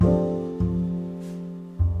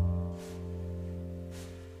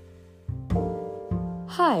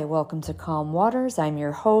Hi, welcome to Calm Waters. I'm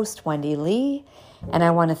your host, Wendy Lee, and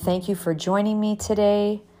I want to thank you for joining me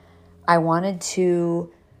today. I wanted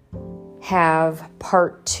to have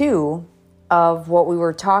part 2 of what we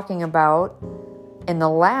were talking about in the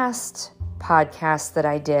last podcast that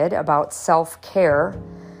I did about self-care,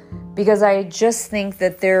 because I just think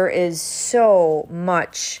that there is so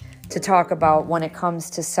much to talk about when it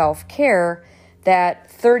comes to self-care that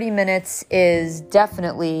 30 minutes is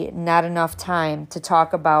definitely not enough time to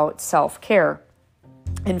talk about self-care.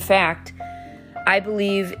 In fact, I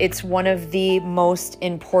believe it's one of the most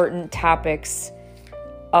important topics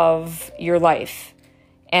of your life.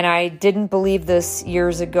 And I didn't believe this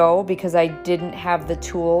years ago because I didn't have the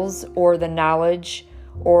tools or the knowledge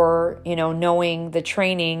or, knowing the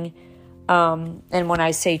training. And when I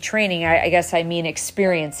say training, I guess I mean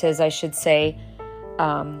experiences, I should say,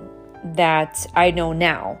 that I know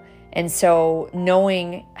now. And so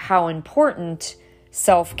knowing how important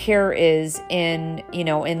self-care is in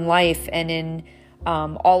life and in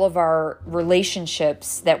all of our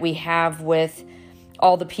relationships that we have with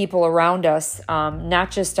all the people around us, not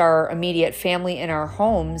just our immediate family in our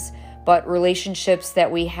homes, but relationships that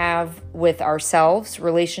we have with ourselves,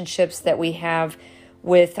 relationships that we have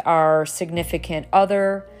with our significant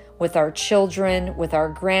other, with our children, with our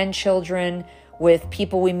grandchildren, with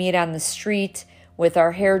people we meet on the street, with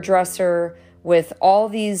our hairdresser, with all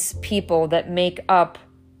these people that make up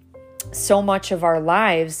so much of our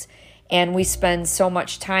lives. And we spend so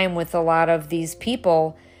much time with a lot of these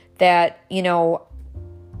people that,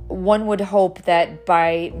 one would hope that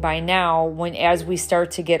by now, as we start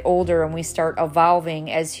to get older and we start evolving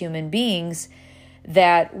as human beings,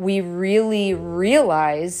 that we really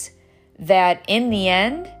realize that in the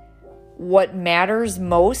end, what matters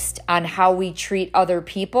most on how we treat other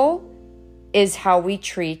people is how we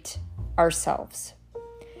treat ourselves.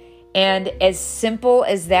 And as simple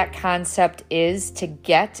as that concept is to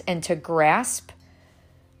get and to grasp,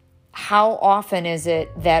 how often is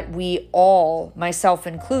it that we all, myself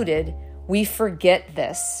included, we forget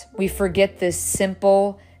this? We forget this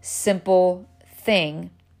simple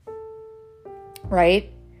thing,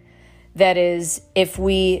 right? That is, if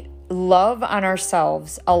we love on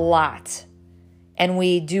ourselves a lot and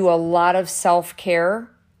we do a lot of self-care,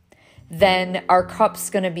 then our cup's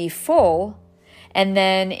going to be full. And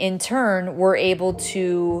then in turn, we're able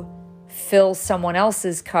to fill someone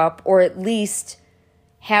else's cup, or at least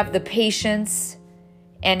have the patience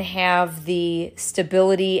and have the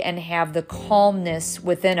stability and have the calmness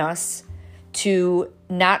within us to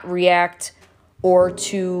not react or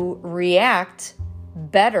to react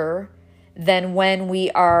better than when we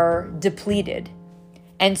are depleted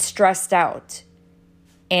and stressed out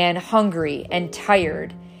and hungry and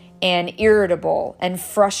tired and irritable and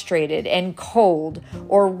frustrated and cold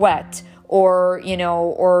or wet or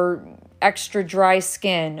extra dry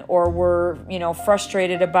skin, or we're,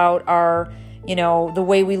 frustrated about our, the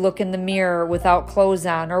way we look in the mirror without clothes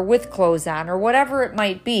on or with clothes on or whatever it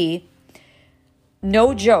might be.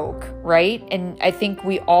 No joke, right? And I think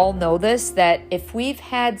we all know this, that if we've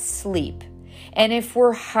had sleep and if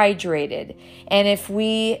we're hydrated and if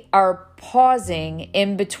we are pausing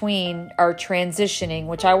in between our transitioning,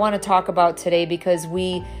 which I want to talk about today because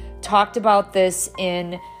we talked about this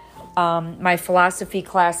in my philosophy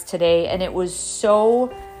class today, and it was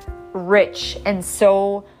so rich and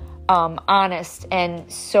so honest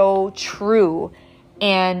and so true.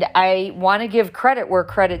 And I want to give credit where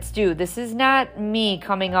credit's due. This is not me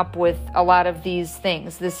coming up with a lot of these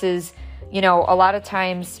things. This is, a lot of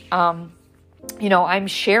times, I'm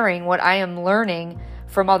sharing what I am learning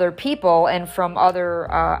from other people and from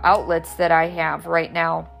other outlets that I have right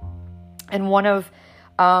now. And one of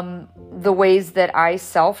the ways that I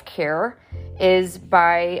self-care is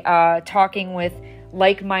by talking with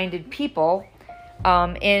like-minded people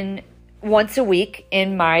once a week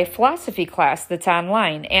in my philosophy class that's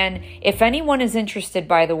online. And if anyone is interested,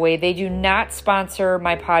 by the way, they do not sponsor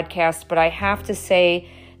my podcast, but I have to say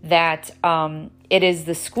that it is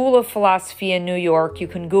the School of Philosophy in New York. You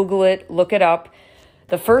can Google it, look it up.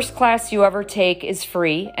 The first class you ever take is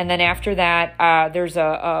free. And then after that, there's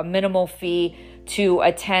a minimal fee to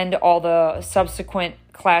attend all the subsequent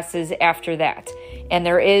classes after that. And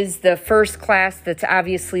there is the first class that's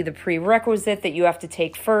obviously the prerequisite that you have to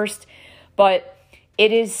take first. But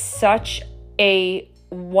it is such a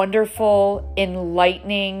wonderful,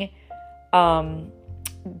 enlightening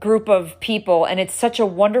group of people. And it's such a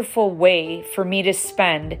wonderful way for me to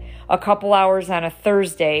spend a couple hours on a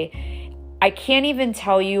Thursday. I can't even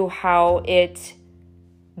tell you how it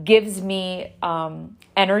gives me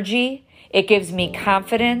energy. It gives me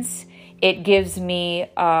confidence. It gives me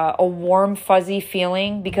a warm, fuzzy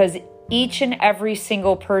feeling because each and every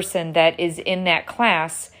single person that is in that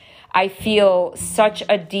class, I feel such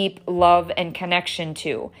a deep love and connection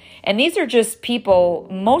to. And these are just people,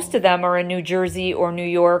 most of them are in New Jersey or New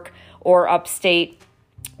York or upstate,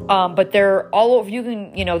 but they're all over.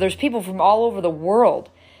 There's people from all over the world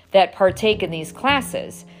that partake in these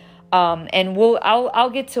classes. And I'll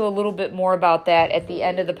get to a little bit more about that at the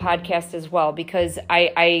end of the podcast as well, because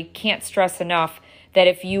I can't stress enough that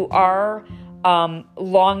if you are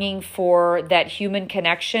longing for that human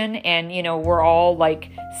connection, and we're all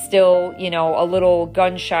still a little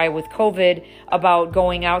gun shy with COVID about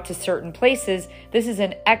going out to certain places, this is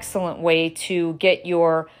an excellent way to get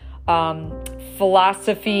your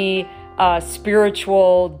philosophy,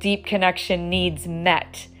 spiritual, deep connection needs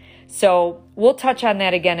met. So we'll touch on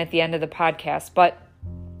that again at the end of the podcast. But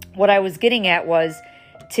what I was getting at was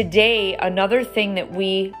today, another thing that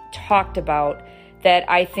we talked about that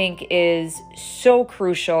I think is so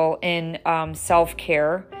crucial in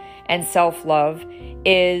self-care and self-love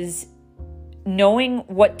is knowing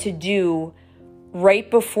what to do right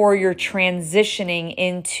before you're transitioning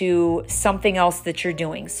into something else that you're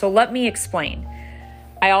doing. So let me explain.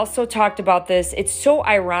 I also talked about this. It's so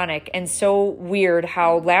ironic and so weird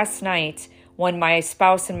how last night when my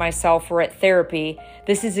spouse and myself were at therapy,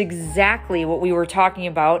 this is exactly what we were talking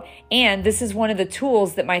about. And this is one of the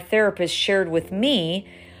tools that my therapist shared with me.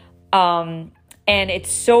 And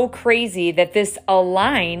it's so crazy that this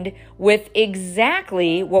aligned with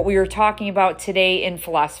exactly what we were talking about today in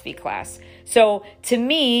philosophy class. So to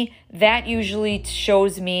me, that usually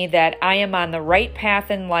shows me that I am on the right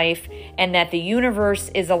path in life and that the universe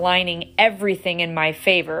is aligning everything in my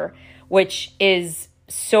favor, which is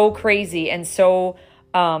so crazy and so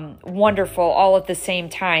wonderful all at the same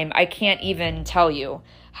time. I can't even tell you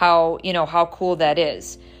how cool that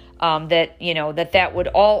is, that would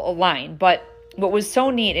all align. But what was so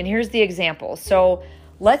neat, and here's the example. So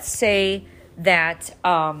let's say that,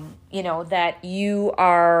 that you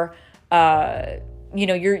are,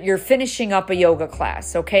 you're finishing up a yoga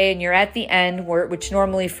class, okay? And you're at the end, which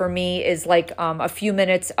normally for me is a few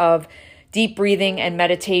minutes of deep breathing and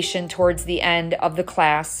meditation towards the end of the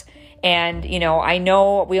class. And, I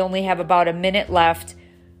know we only have about a minute left.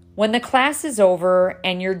 When the class is over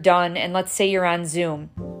and you're done, and let's say you're on Zoom,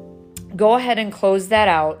 go ahead and close that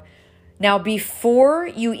out. Now, before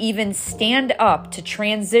you even stand up to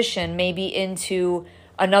transition maybe into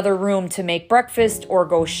another room to make breakfast or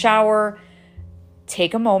go shower,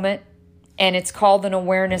 take a moment, and it's called an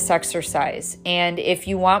awareness exercise. And if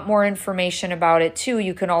you want more information about it too,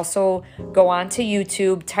 you can also go onto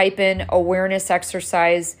YouTube, type in awareness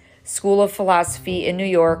exercise, School of Philosophy in New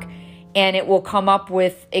York, and it will come up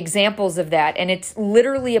with examples of that. And it's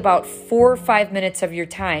literally about 4 or 5 minutes of your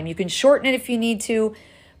time. You can shorten it if you need to,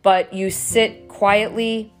 but you sit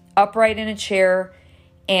quietly upright in a chair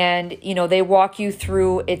and, they walk you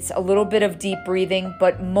through. It's a little bit of deep breathing,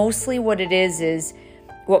 but mostly what it is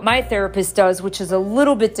what my therapist does, which is a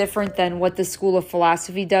little bit different than what the School of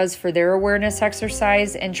Philosophy does for their awareness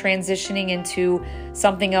exercise and transitioning into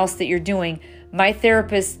something else that you're doing. My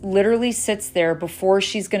therapist literally sits there before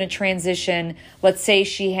she's going to transition. Let's say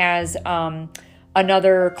she has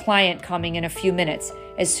another client coming in a few minutes.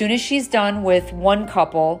 As soon as she's done with one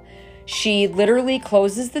couple, she literally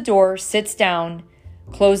closes the door, sits down,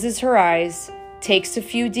 closes her eyes, takes a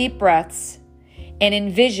few deep breaths, and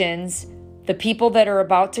envisions the people that are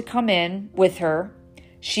about to come in with her.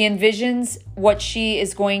 She envisions what she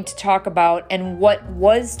is going to talk about and what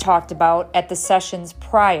was talked about at the sessions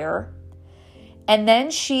prior. And then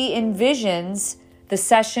she envisions the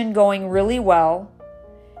session going really well.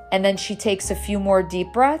 And then she takes a few more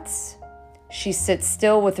deep breaths. She sits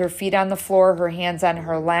still with her feet on the floor, her hands on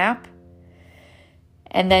her lap.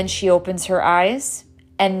 And then she opens her eyes.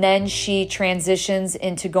 And then she transitions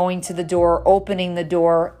into going to the door, opening the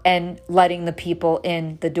door, and letting the people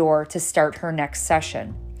in the door to start her next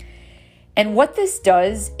session. And what this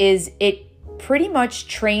does is it pretty much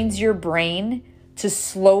trains your brain to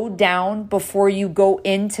slow down before you go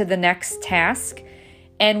into the next task.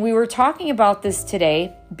 And we were talking about this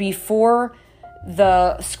today before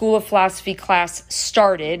the School of Philosophy class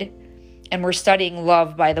started. And we're studying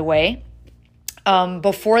love, by the way.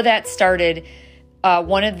 Before that started,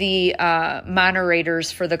 one of the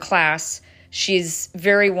moderators for the class, she's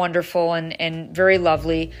very wonderful and very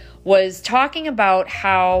lovely, was talking about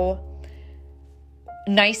how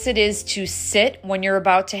nice it is to sit when you're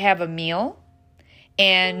about to have a meal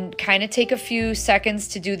and kind of take a few seconds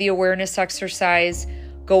to do the awareness exercise,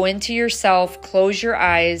 go into yourself, close your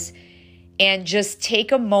eyes, and just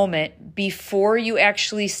take a moment before you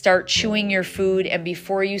actually start chewing your food and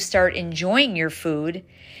before you start enjoying your food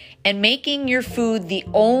and making your food the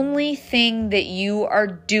only thing that you are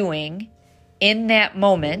doing in that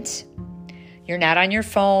moment. You're not on your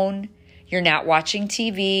phone, you're not watching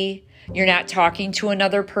TV, you're not talking to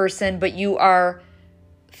another person, but you are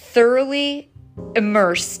thoroughly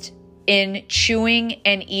immersed in chewing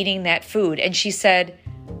and eating that food. And she said,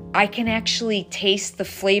 I can actually taste the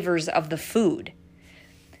flavors of the food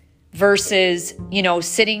versus,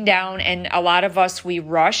 sitting down, and a lot of us, we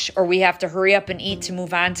rush or we have to hurry up and eat to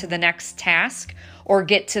move on to the next task or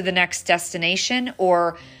get to the next destination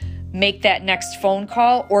or make that next phone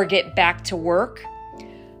call or get back to work.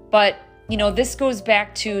 But, this goes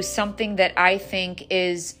back to something that I think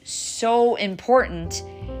is so important,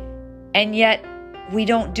 and yet we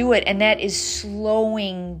don't do it, and that is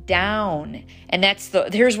slowing down. And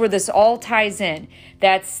here's where this all ties in.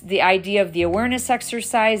 That's the idea of the awareness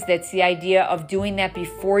exercise. That's the idea of doing that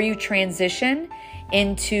before you transition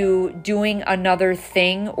into doing another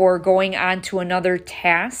thing or going on to another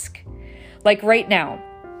task. Like right now,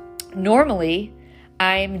 normally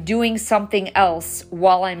I'm doing something else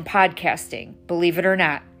while I'm podcasting, believe it or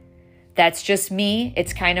not. That's just me.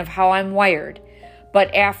 It's kind of how I'm wired.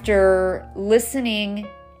 But after listening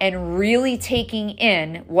and really taking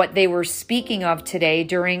in what they were speaking of today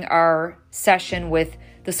during our session with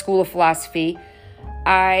the School of Philosophy,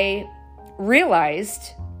 I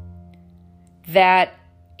realized that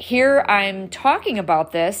here I'm talking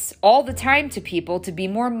about this all the time to people to be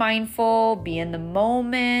more mindful, be in the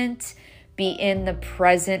moment, be in the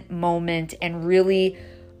present moment, and really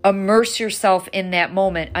immerse yourself in that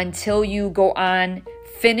moment until you go on,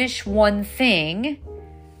 finish one thing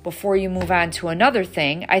before you move on to another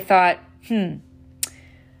thing. I thought,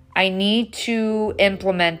 I need to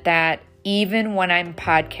implement that even when I'm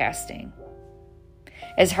podcasting.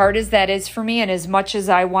 As hard as that is for me, and as much as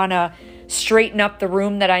I want to straighten up the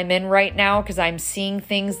room that I'm in right now because I'm seeing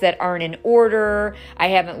things that aren't in order, I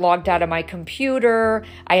haven't logged out of my computer,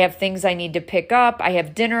 I have things I need to pick up, I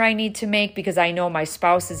have dinner I need to make because I know my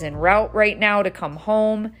spouse is en route right now to come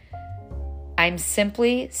home. I'm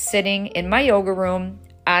simply sitting in my yoga room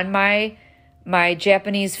on my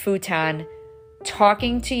Japanese futon,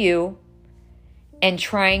 talking to you and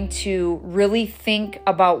trying to really think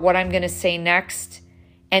about what I'm going to say next,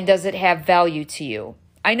 and does it have value to you?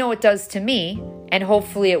 I know it does to me, and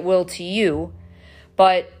hopefully it will to you,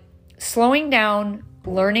 but slowing down,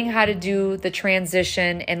 learning how to do the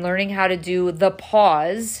transition and learning how to do the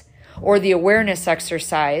pause or the awareness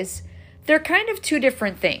exercise, they're kind of two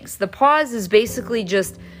different things. The pause is basically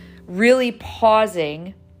just really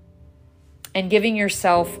pausing and giving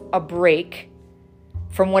yourself a break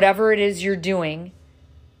from whatever it is you're doing,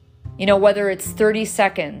 whether it's 30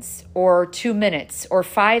 seconds or 2 minutes or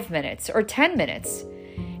 5 minutes or 10 minutes.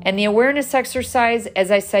 And the awareness exercise, as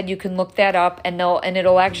I said, you can look that up and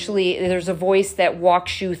it'll actually, there's a voice that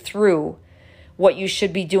walks you through what you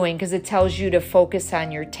should be doing because it tells you to focus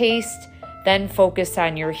on your taste, then focus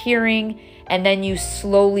on your hearing, and then you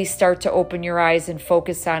slowly start to open your eyes and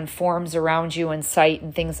focus on forms around you and sight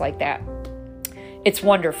and things like that. It's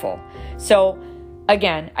wonderful. So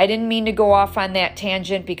again, I didn't mean to go off on that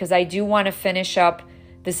tangent because I do want to finish up.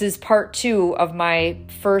 This is part 2 of my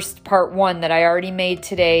first part 1 that I already made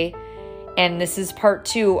today. And this is part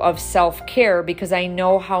 2 of self-care because I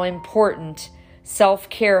know how important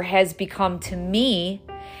self-care has become to me.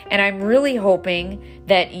 And I'm really hoping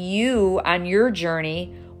that you on your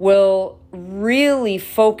journey will really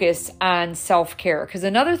focus on self-care. Because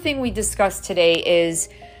another thing we discussed today is,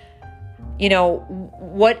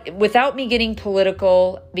 without me getting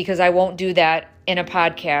political, because I won't do that in a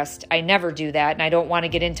podcast. I never do that, and I don't want to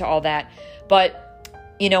get into all that. But,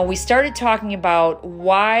 we started talking about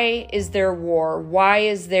why is there war? Why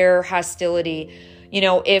is there hostility?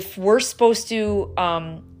 If we're supposed to,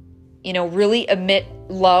 really emit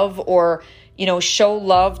love or, show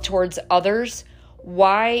love towards others,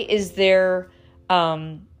 why is there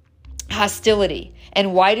hostility?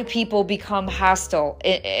 And why do people become hostile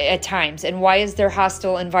at times? And why is there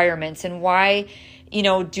hostile environments? And why,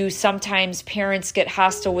 do sometimes parents get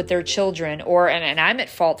hostile with their children? And I'm at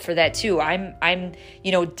fault for that too. I'm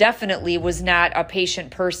definitely was not a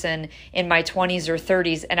patient person in my 20s or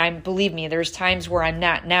 30s. And believe me, there's times where I'm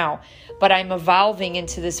not now, but I'm evolving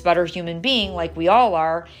into this better human being like we all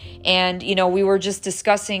are. And, we were just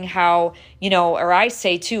discussing how, or I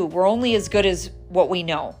say too, we're only as good as what we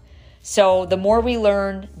know. So the more we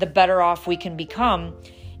learn, the better off we can become.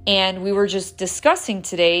 And we were just discussing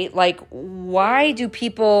today, like, why do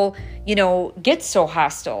people, get so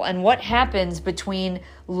hostile? And what happens between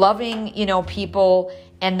loving, people,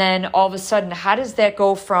 and then all of a sudden, how does that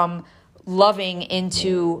go from loving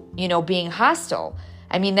into, being hostile?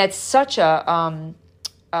 I mean, that's such a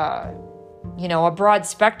broad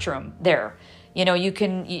spectrum there. You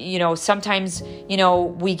can, sometimes,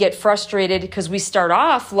 we get frustrated because we start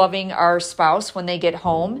off loving our spouse when they get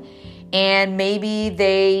home, and maybe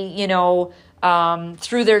they,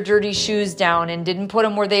 threw their dirty shoes down and didn't put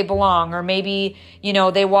them where they belong. Or maybe,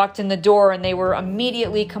 they walked in the door and they were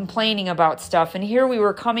immediately complaining about stuff. And here we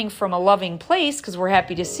were coming from a loving place because we're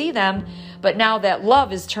happy to see them. But now that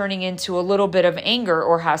love is turning into a little bit of anger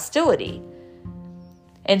or hostility.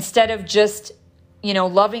 Instead of just,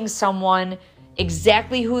 loving someone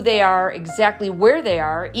exactly who they are, exactly where they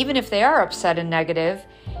are, even if they are upset and negative,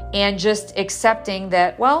 and just accepting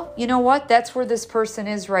that, well, you know what, that's where this person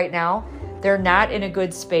is right now. They're not in a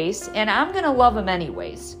good space, and I'm going to love them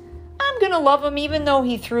anyways. I'm going to love him even though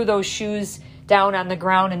he threw those shoes down on the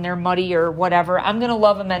ground and they're muddy or whatever. I'm going to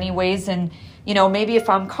love him anyways, and, maybe if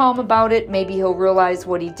I'm calm about it, maybe he'll realize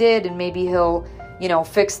what he did, and maybe he'll,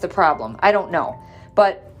 fix the problem. I don't know.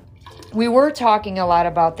 But we were talking a lot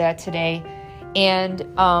about that today, and,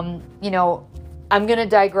 I'm going to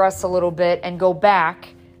digress a little bit and go back,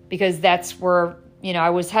 because that's where, I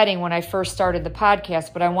was heading when I first started the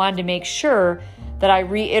podcast, but I wanted to make sure that I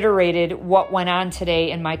reiterated what went on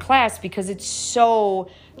today in my class, because it's so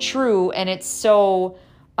true, and it's so,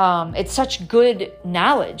 it's such good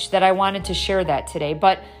knowledge that I wanted to share that today.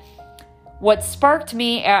 But what sparked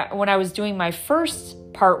me when I was doing my first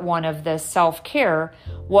part one of this self-care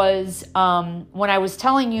was when I was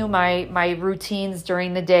telling you my routines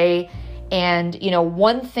during the day. And,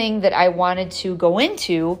 one thing that I wanted to go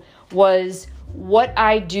into was what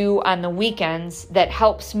I do on the weekends that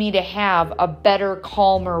helps me to have a better,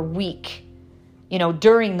 calmer week,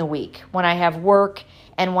 during the week when I have work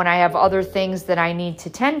and when I have other things that I need to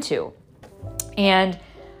tend to. And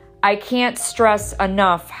I can't stress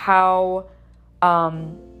enough how,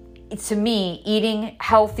 to me, eating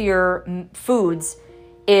healthier foods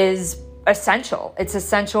is essential. It's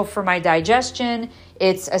essential for my digestion.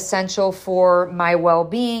 It's essential for my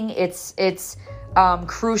well-being. It's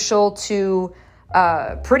crucial to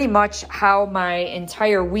pretty much how my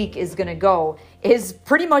entire week is going to go, is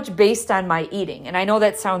pretty much based on my eating. And I know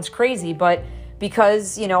that sounds crazy, but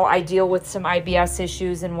because, I deal with some IBS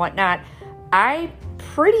issues and whatnot, I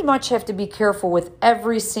pretty much have to be careful with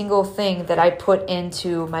every single thing that I put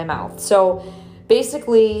into my mouth. So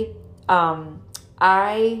basically,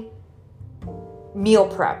 I meal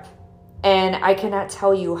prep, and I cannot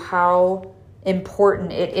tell you how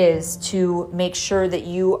important it is to make sure that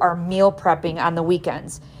you are meal prepping on the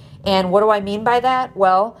weekends. And what do I mean by that?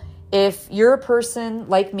 Well, if you're a person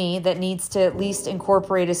like me that needs to at least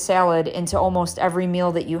incorporate a salad into almost every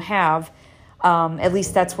meal that you have, at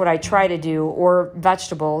least that's what I try to do, or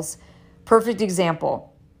vegetables. Perfect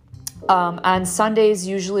example. On Sundays,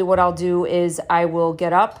 usually what I'll do is I will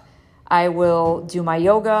get up, I will do my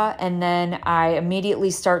yoga, and then I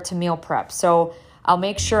immediately start to meal prep. So I'll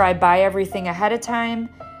make sure I buy everything ahead of time,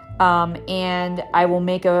 and I will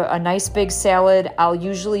make a nice big salad. I'll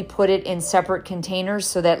usually put it in separate containers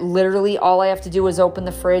so that literally all I have to do is open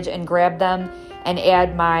the fridge and grab them and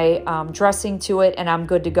add my dressing to it, and I'm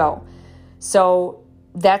good to go. So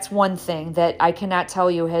that's one thing that I cannot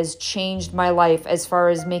tell you has changed my life as far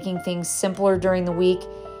as making things simpler during the week,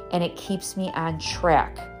 and it keeps me on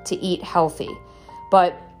track to eat healthy.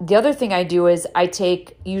 But the other thing I do is I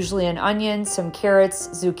take usually an onion, some carrots,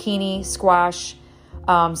 zucchini, squash,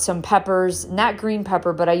 some peppers, not green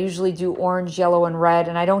pepper, but I usually do orange, yellow, and red.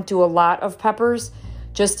 And I don't do a lot of peppers,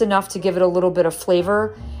 just enough to give it a little bit of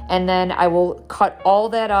flavor. And then I will cut all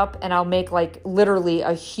that up, and I'll make like literally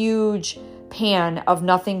a huge pan of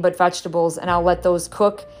nothing but vegetables, and I'll let those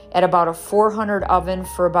cook at about a 400 oven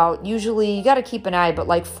for about, usually you got to keep an eye, but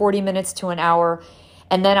like 40 minutes to an hour.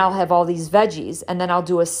 And then I'll have all these veggies, and then I'll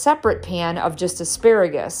do a separate pan of just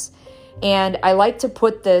asparagus. And I like to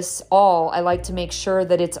put I like to make sure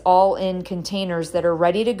that it's all in containers that are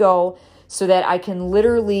ready to go, so that I can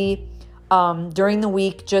literally, during the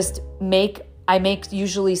week, I make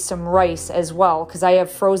usually some rice as well, because I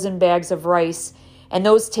have frozen bags of rice, and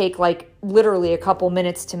those take like literally a couple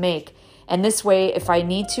minutes to make. And this way, if I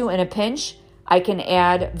need to in a pinch, I can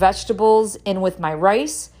add vegetables in with my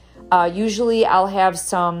rice. Usually I'll have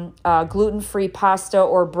some gluten-free pasta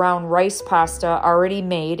or brown rice pasta already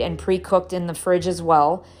made and pre-cooked in the fridge as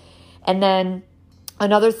well. And then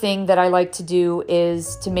another thing that I like to do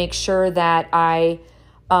is to make sure that I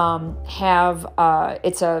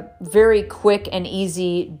it's a very quick and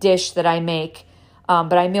easy dish that I make,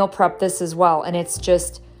 but I meal prep this as well. And it's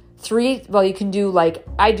just you can do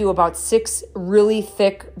I do about 6 really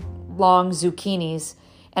thick, long zucchinis,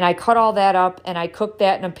 and I cut all that up and I cook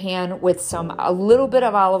that in a pan with a little bit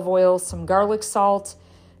of olive oil, some garlic salt,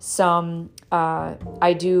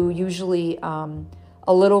 I do usually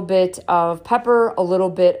a little bit of pepper, a little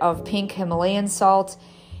bit of pink Himalayan salt,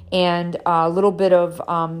 and a little bit of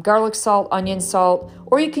garlic salt, onion salt,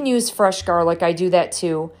 or you can use fresh garlic. I do that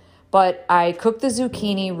too. But I cook the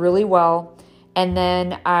zucchini really well, and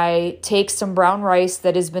then I take some brown rice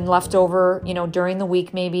that has been left over, during the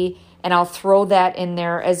week maybe, and I'll throw that in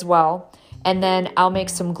there as well. And then I'll make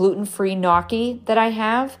some gluten-free gnocchi that I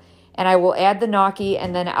have, and I will add the gnocchi,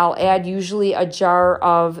 and then I'll add usually a jar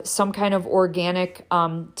of some kind of organic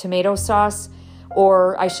tomato sauce,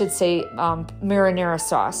 or I should say marinara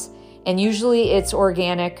sauce. And usually it's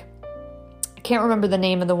organic. I can't remember the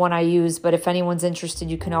name of the one I use, but if anyone's interested,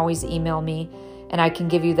 you can always email me and I can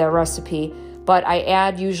give you that recipe. But I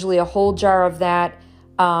add usually a whole jar of that.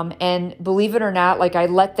 And believe it or not, I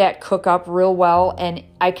let that cook up real well, and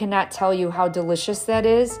I cannot tell you how delicious that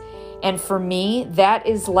is. And for me, that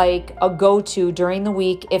is like a go-to during the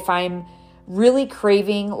week if I'm really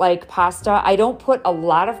craving pasta. I don't put a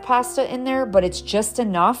lot of pasta in there, but it's just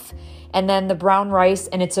enough. And then the brown rice,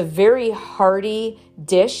 and it's a very hearty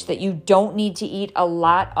dish that you don't need to eat a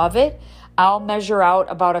lot of it. I'll measure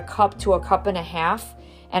out about 1 cup to 1.5 cups,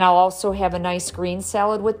 and I'll also have a nice green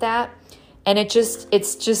salad with that. And it's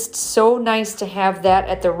just so nice to have that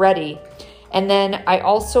at the ready. And then I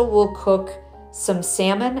also will cook some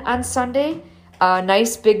salmon on Sunday, a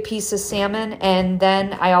nice big piece of salmon, and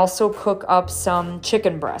then I also cook up some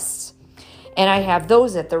chicken breasts, and I have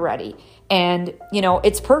those at the ready. And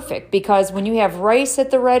it's perfect because when you have rice at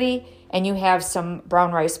the ready and you have some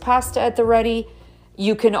brown rice pasta at the ready,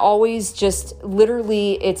 you can always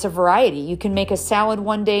it's a variety. You can make a salad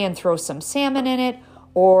one day and throw some salmon in it,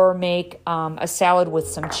 or make a salad with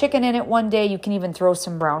some chicken in it one day. You can even throw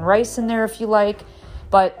some brown rice in there if you like.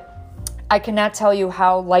 But I cannot tell you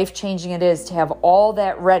how life-changing it is to have all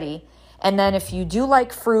that ready. And then if you do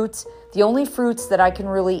like fruits, the only fruits that I can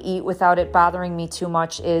really eat without it bothering me too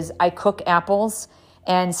much is I cook apples.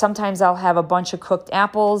 And sometimes I'll have a bunch of cooked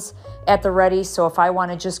apples at the ready. So if I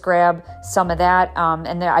want to just grab some of that,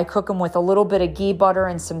 and then I cook them with a little bit of ghee butter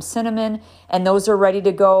and some cinnamon, and those are ready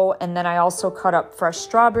to go. And then I also cut up fresh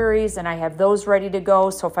strawberries, and I have those ready to go.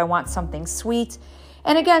 So if I want something sweet.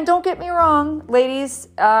 And again, don't get me wrong, ladies,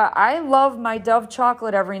 I love my Dove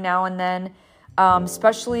chocolate every now and then,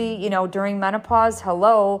 especially, during menopause.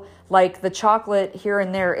 Hello, the chocolate here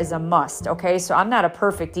and there is a must, okay? So I'm not a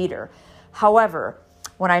perfect eater. However,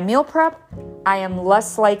 when I meal prep, I am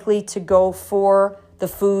less likely to go for the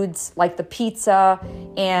foods like the pizza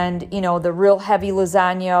and, the real heavy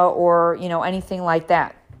lasagna or, anything like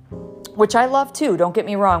that, which I love too. Don't get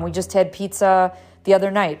me wrong. We just had pizza the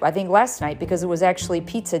other night, I think last night, because it was actually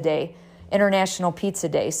Pizza Day, International Pizza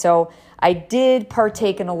Day. So I did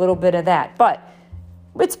partake in a little bit of that, but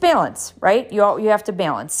it's balance, right? You have to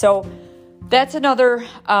balance. So that's another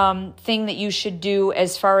thing that you should do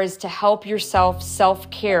as far as to help yourself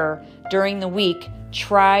self-care during the week.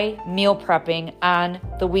 Try meal prepping on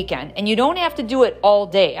the weekend. And you don't have to do it all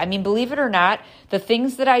day. I mean, believe it or not, the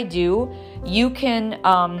things that I do, you can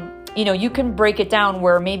you can break it down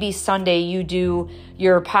where maybe Sunday you do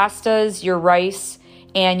your pastas, your rice,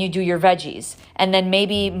 and you do your veggies. And then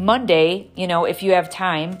maybe Monday, if you have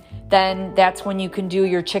time, then that's when you can do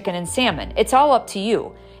your chicken and salmon. It's all up to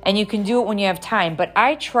you. And you can do it when you have time. But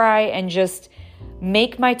I try and just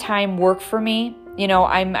make my time work for me.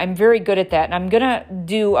 I'm very good at that. And I'm going to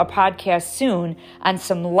do a podcast soon on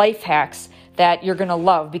some life hacks that you're going to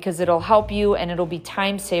love because it'll help you and it'll be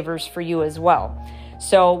time savers for you as well.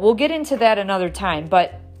 So we'll get into that another time,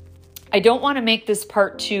 but I don't want to make this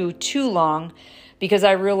part 2 too long because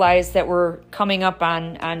I realize that we're coming up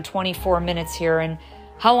on 24 minutes here, and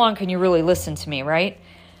how long can you really listen to me, right?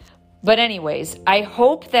 But anyways, I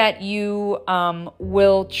hope that you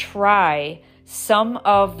will try some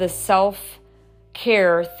of the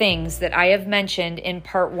self-care things that I have mentioned in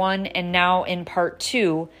part 1 and now in part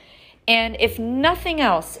 2. And if nothing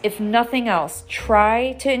else,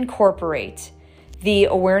 try to incorporate the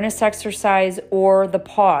awareness exercise or the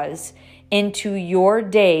pause into your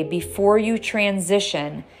day before you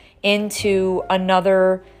transition into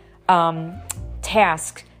another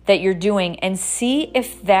task that you're doing, and see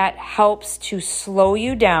if that helps to slow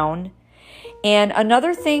you down. And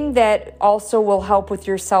another thing that also will help with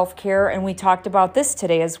your self-care, and we talked about this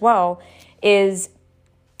today as well, is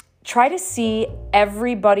try to see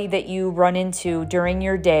everybody that you run into during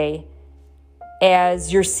your day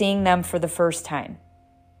as you're seeing them for the first time.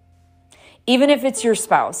 Even if it's your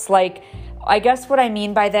spouse. Like, I guess what I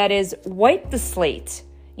mean by that is wipe the slate.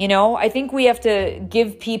 I think we have to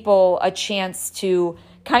give people a chance to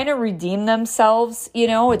kind of redeem themselves.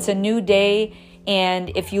 It's a new day.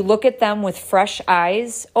 And if you look at them with fresh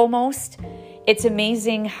eyes almost, it's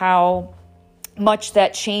amazing how much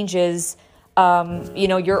that changes,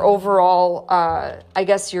 your overall,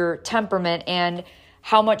 your temperament and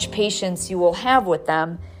how much patience you will have with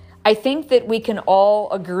them. I think that we can all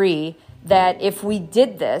agree that if we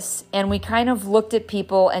did this and we kind of looked at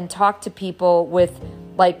people and talked to people with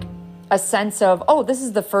like a sense of, oh, this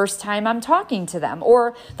is the first time I'm talking to them,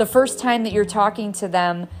 or the first time that you're talking to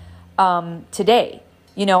them today,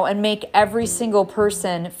 and make every single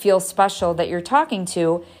person feel special that you're talking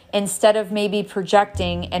to, instead of maybe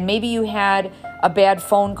projecting, and maybe you had a bad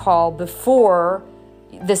phone call before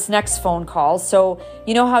this next phone call. So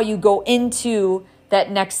you know how you go into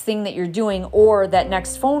that next thing that you're doing or that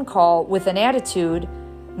next phone call with an attitude,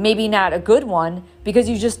 maybe not a good one, because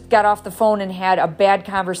you just got off the phone and had a bad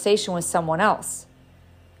conversation with someone else.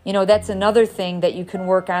 That's another thing that you can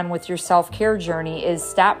work on with your self-care journey, is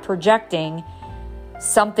stop projecting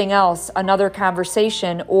something else, another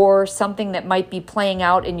conversation, or something that might be playing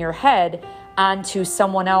out in your head onto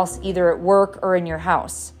someone else, either at work or in your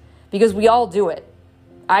house. Because we all do it.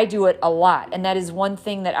 I do it a lot. And that is one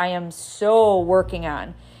thing that I am so working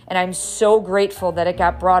on. And I'm so grateful that it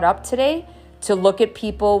got brought up today, to look at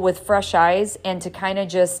people with fresh eyes and to kind of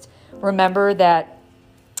just remember that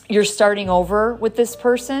you're starting over with this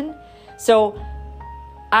person. So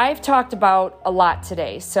I've talked about a lot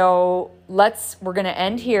today. So we're going to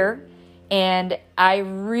end here. And I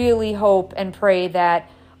really hope and pray that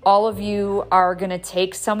all of you are going to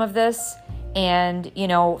take some of this and,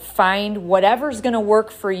 find whatever's going to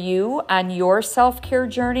work for you on your self-care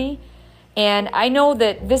journey. And I know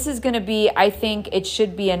that this is going to be, I think it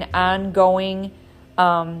should be an ongoing, what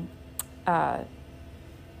am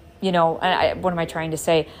I trying to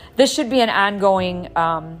say? This should be an ongoing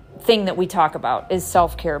thing that we talk about, is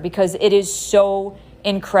self-care, because it is so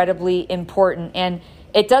incredibly important. And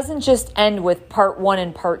it doesn't just end with part 1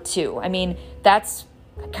 and part 2. I mean, that's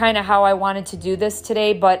kind of how I wanted to do this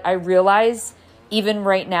today, but I realize even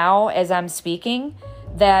right now as I'm speaking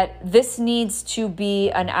that this needs to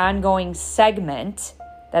be an ongoing segment.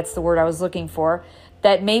 That's the word I was looking for.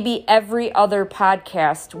 That maybe every other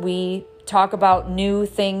podcast we talk about new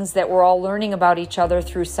things that we're all learning about each other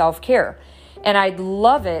through self-care. And I'd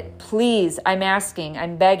love it. Please, I'm asking,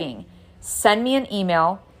 I'm begging, send me an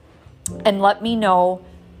email and let me know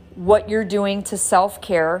what you're doing to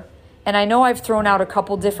self-care. And I know I've thrown out a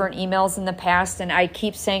couple different emails in the past, and I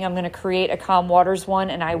keep saying I'm going to create a Calm Waters one,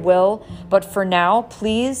 and I will. But for now,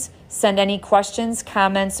 please send any questions,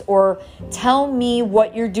 comments, or tell me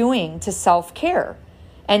what you're doing to self-care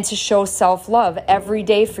and to show self-love every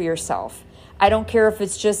day for yourself. I don't care if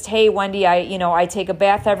it's just, hey, Wendy, I take a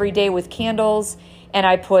bath every day with candles, and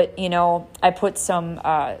I put some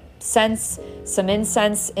some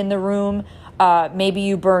incense in the room. Maybe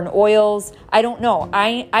you burn oils. I don't know.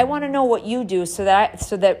 I want to know what you do so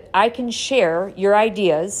that I can share your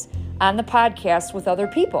ideas on the podcast with other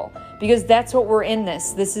people, because that's what we're in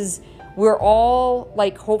this. We're all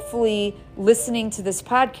hopefully listening to this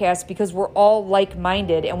podcast because we're all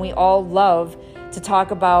like-minded and we all love to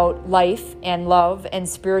talk about life and love and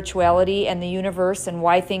spirituality and the universe and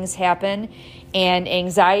why things happen and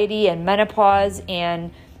anxiety and menopause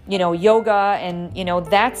and yoga, and,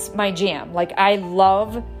 that's my jam. I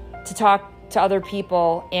love to talk to other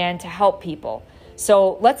people and to help people.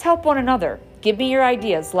 So let's help one another. Give me your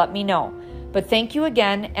ideas. Let me know. But thank you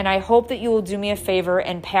again. And I hope that you will do me a favor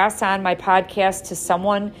and pass on my podcast to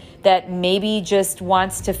someone that maybe just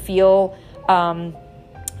wants to feel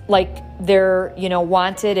like they're,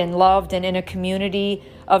 wanted and loved and in a community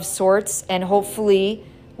of sorts. And hopefully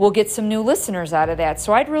we'll get some new listeners out of that.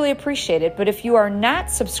 So I'd really appreciate it. But if you are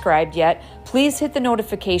not subscribed yet, please hit the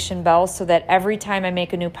notification bell so that every time I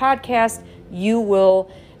make a new podcast, you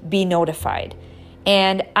will be notified.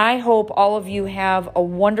 And I hope all of you have a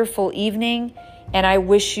wonderful evening, and I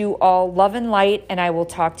wish you all love and light, and I will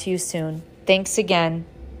talk to you soon. Thanks again.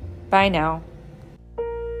 Bye now.